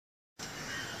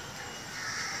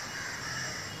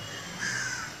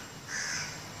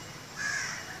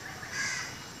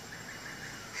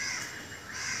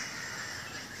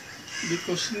The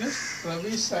question is,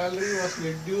 Ravi's salary was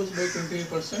reduced by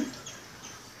 20%.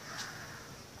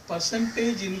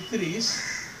 Percentage increase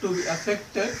to be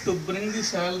affected to bring the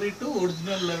salary to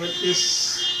original level is.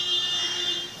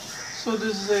 So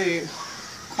this is a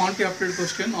quantitative aptitude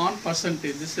question on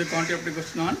percentage. This is a quantitative aptitude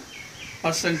question on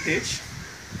percentage.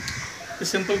 A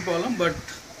simple problem, but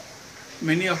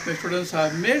many of my students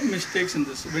have made mistakes in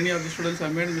this. Many of the students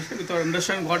have made mistakes without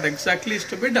understanding what exactly is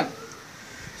to be done.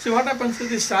 So what happens is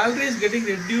the salary is getting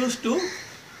reduced to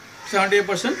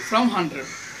 78% from 100.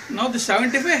 Now the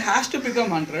 75 has to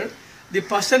become 100. The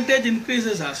percentage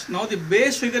increases us. Now the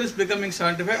base figure is becoming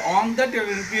 75. On that you will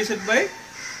increase it by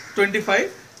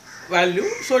 25 value.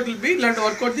 So it will be, let us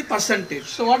work out the percentage.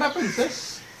 So what happens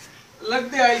is, I'll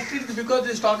treat, because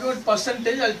it's talking about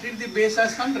percentage, I'll treat the base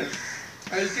as 100.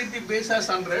 I'll treat the base as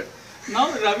 100.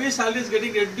 Now Ravi's salary is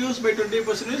getting reduced by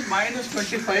 20% is minus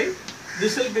 25.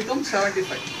 This will become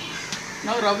 75.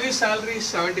 Now Ravi's salary is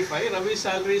 75. Ravi's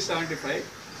salary is 75.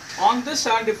 On this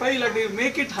 75, you'll have to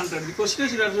make it 100. The question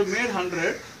is, you have to make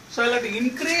 100. So I'll have to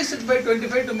increase it by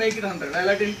 25 to make it 100. I'll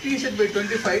have to increase it by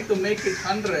 25 to make it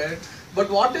 100. But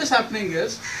what is happening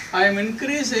is, I am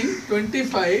increasing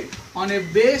 25 on a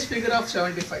base figure of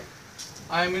 75.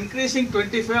 I am increasing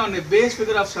 25 on a base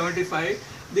figure of 75.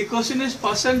 The question is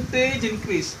percentage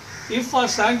increase. If for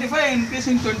 75 I am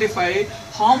increasing 25,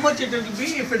 how much it will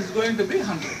be if it is going to be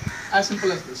 100? As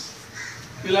simple as this.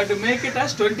 You will have to make it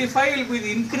as 25 will be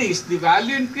the increase. The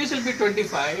value increase will be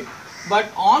 25. But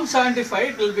on 75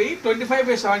 it will be 25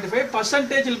 by 75.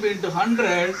 Percentage will be into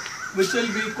 100, which will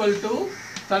be equal to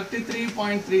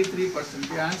 33.33%.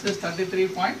 The answer is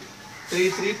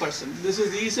 33.33%. This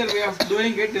is the easier way of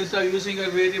doing it instead of using a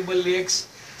variable x.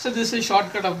 So this is a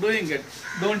shortcut of doing it.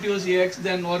 Don't use x,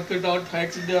 then work it out.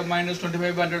 X minus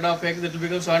 2500 of x, that will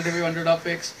become 7500 of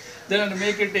x. Then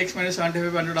make it x minus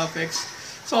 7500 of x.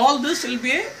 So all this will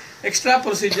be a extra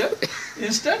procedure.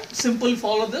 Instead, simple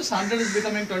follow this. 100 is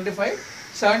becoming 25.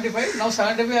 75. Now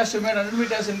 75 has to be 100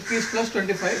 meters increase plus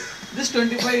 25. This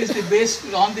 25 is the base,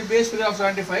 on the base figure of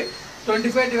 75.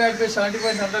 25 divided by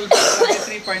 75 will be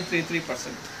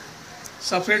 33.33%.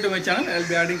 Subscribe to my channel. I will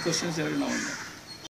be adding questions every now and then.